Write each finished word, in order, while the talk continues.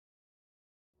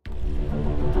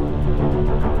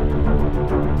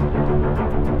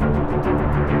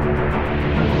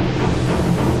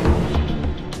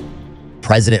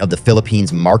President of the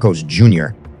Philippines, Marcos Jr.,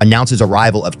 announces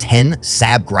arrival of 10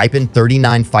 Saab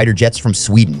Gripen-39 fighter jets from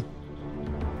Sweden.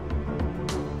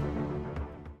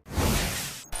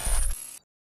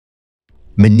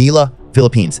 Manila,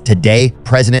 Philippines. Today,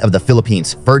 President of the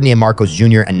Philippines, Ferdinand Marcos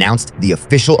Jr. announced the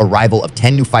official arrival of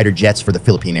 10 new fighter jets for the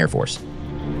Philippine Air Force.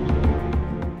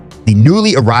 The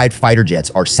newly arrived fighter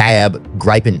jets are Saab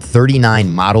Gripen-39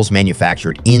 models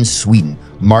manufactured in Sweden,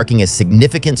 marking a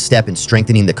significant step in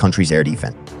strengthening the country's air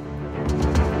defense.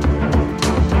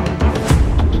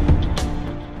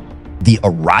 The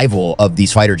arrival of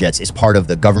these fighter jets is part of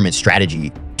the government's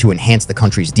strategy to enhance the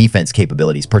country's defense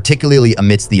capabilities, particularly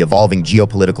amidst the evolving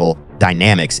geopolitical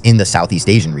dynamics in the Southeast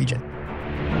Asian region.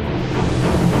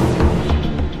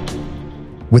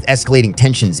 With escalating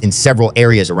tensions in several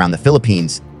areas around the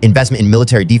Philippines, investment in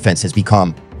military defense has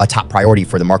become a top priority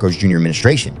for the Marcos Jr.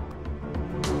 administration.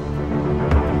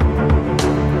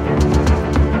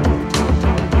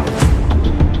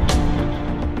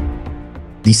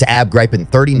 The Saab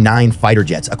Gripen-39 fighter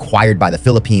jets acquired by the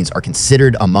Philippines are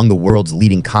considered among the world's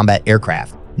leading combat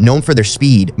aircraft. Known for their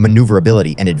speed,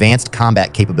 maneuverability, and advanced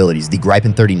combat capabilities, the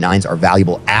Gripen-39s are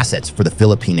valuable assets for the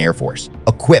Philippine Air Force.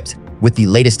 Equipped with the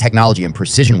latest technology and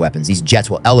precision weapons, these jets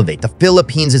will elevate the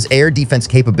Philippines' air defense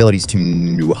capabilities to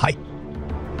new heights.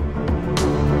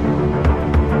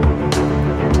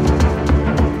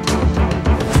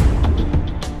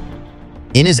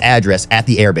 In his address at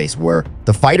the airbase where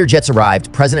the fighter jets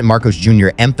arrived, President Marcos Jr.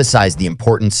 emphasized the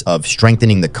importance of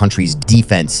strengthening the country's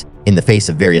defense in the face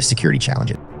of various security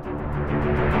challenges.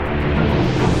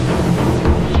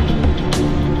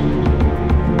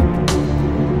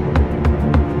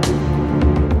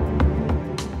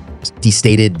 He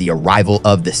stated the arrival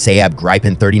of the Saab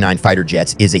Gripen-39 fighter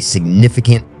jets is a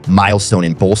significant milestone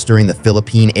in bolstering the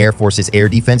Philippine Air Force's air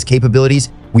defense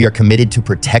capabilities. We are committed to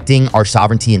protecting our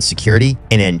sovereignty and security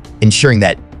and in ensuring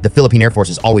that the Philippine Air Force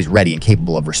is always ready and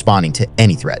capable of responding to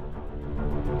any threat.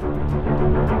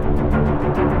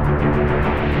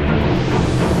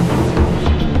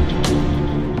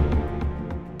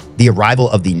 The arrival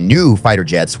of the new fighter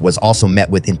jets was also met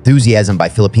with enthusiasm by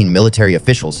Philippine military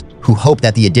officials who hope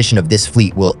that the addition of this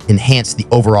fleet will enhance the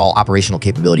overall operational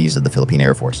capabilities of the Philippine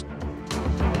Air Force.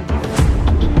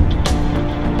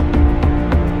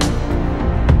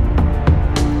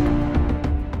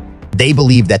 They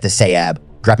believe that the Saab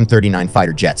Gripen-39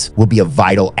 fighter jets will be a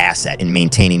vital asset in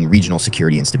maintaining regional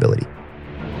security and stability.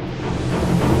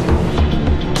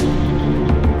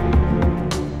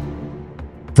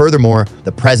 Furthermore,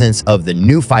 the presence of the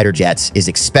new fighter jets is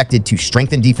expected to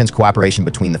strengthen defense cooperation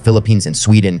between the Philippines and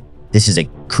Sweden. This is a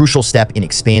crucial step in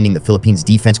expanding the Philippines'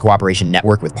 defense cooperation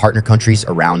network with partner countries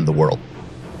around the world.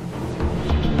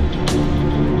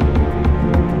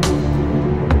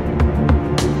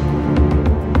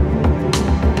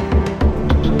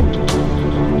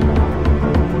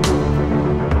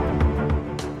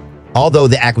 Although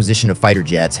the acquisition of fighter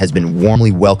jets has been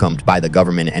warmly welcomed by the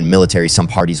government and military, some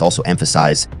parties also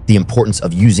emphasize the importance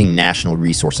of using national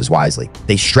resources wisely.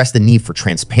 They stress the need for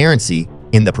transparency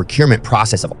in the procurement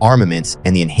process of armaments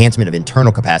and the enhancement of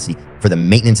internal capacity for the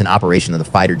maintenance and operation of the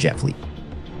fighter jet fleet.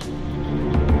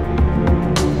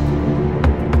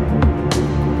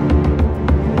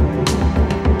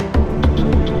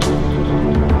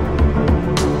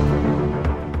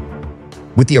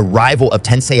 With the arrival of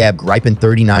 10 Saab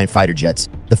Gripen-39 fighter jets,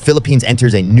 the Philippines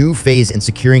enters a new phase in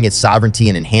securing its sovereignty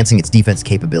and enhancing its defense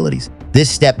capabilities. This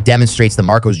step demonstrates the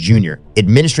Marcos Jr.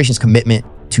 administration's commitment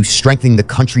to strengthening the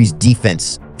country's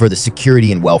defense for the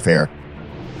security and welfare.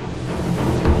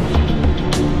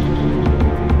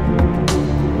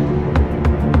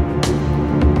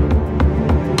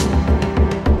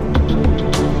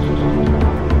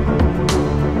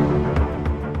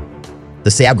 The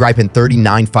Saab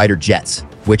Gripen-39 fighter jets,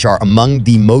 which are among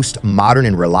the most modern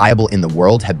and reliable in the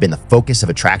world, have been the focus of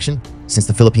attraction since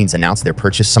the Philippines announced their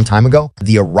purchase some time ago.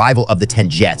 The arrival of the 10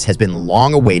 jets has been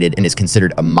long awaited and is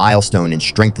considered a milestone in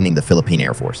strengthening the Philippine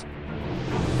Air Force.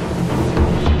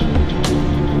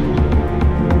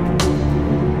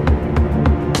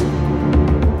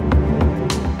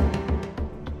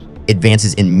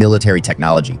 Advances in military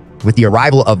technology. With the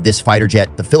arrival of this fighter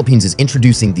jet, the Philippines is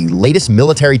introducing the latest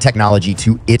military technology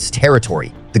to its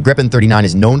territory. The Gripen-39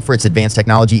 is known for its advanced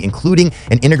technology, including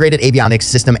an integrated avionics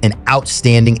system and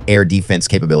outstanding air defense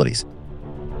capabilities.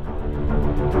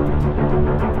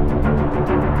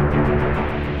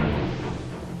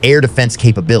 Air defense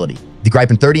capability. The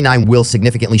Gripen-39 will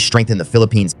significantly strengthen the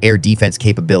Philippines' air defense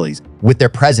capabilities. With their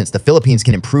presence, the Philippines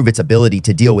can improve its ability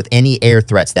to deal with any air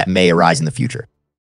threats that may arise in the future.